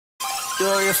Do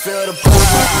you feel the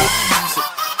vibes?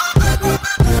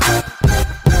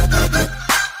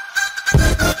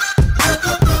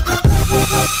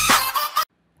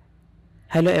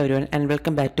 Hello everyone and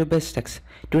welcome back to Best Techs.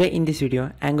 Today in this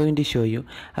video I am going to show you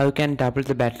how you can double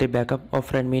the battery backup of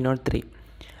Redmi Note 3,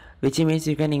 which means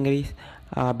you can increase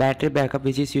battery backup,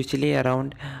 which is usually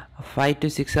around 5 to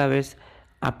 6 hours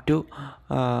up to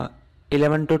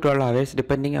 11 to 12 hours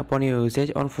depending upon your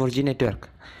usage on 4G network.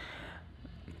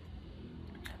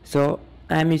 So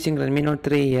I am using Redmi Note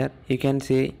 3 here. You can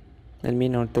see Redmi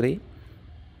Note 3.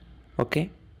 Okay,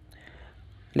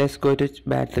 let's go to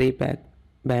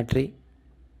battery.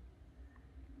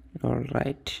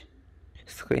 Alright,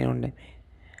 screen on them.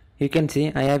 You can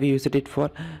see I have used it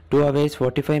for 2 hours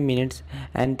 45 minutes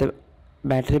and the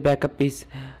battery backup is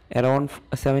around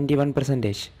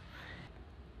 71%.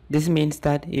 This means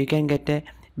that you can get a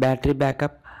battery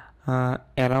backup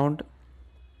around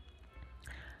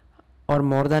or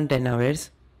more than 10 hours.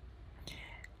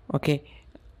 Okay,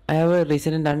 I have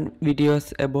recently done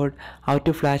videos about how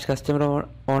to flash customer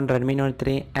on Redmi Note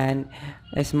 3 and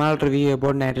a small review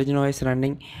about nitrogen OS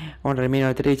running on Redmi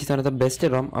Note 3, which is one of the best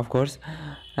ROM, of course,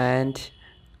 and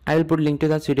I will put link to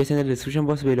that videos in the description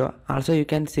box below. Also you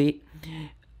can see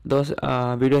those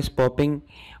videos popping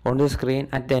on the screen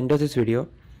at the end of this video.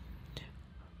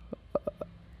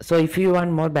 So if you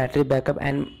want more battery backup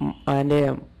and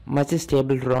a much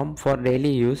stable ROM for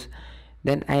daily use,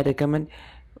 then I recommend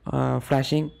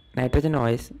flashing nitrogen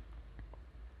OS,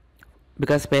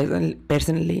 because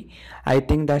personally I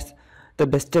think that's the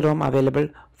best ROM available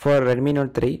for Redmi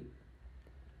Note 3.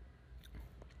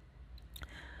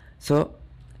 So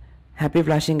happy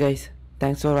flashing guys,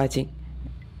 thanks for watching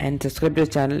and subscribe to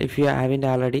the channel if you haven't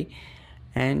already,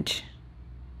 and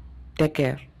take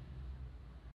care.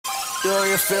 Do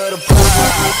you feel the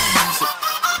vibes?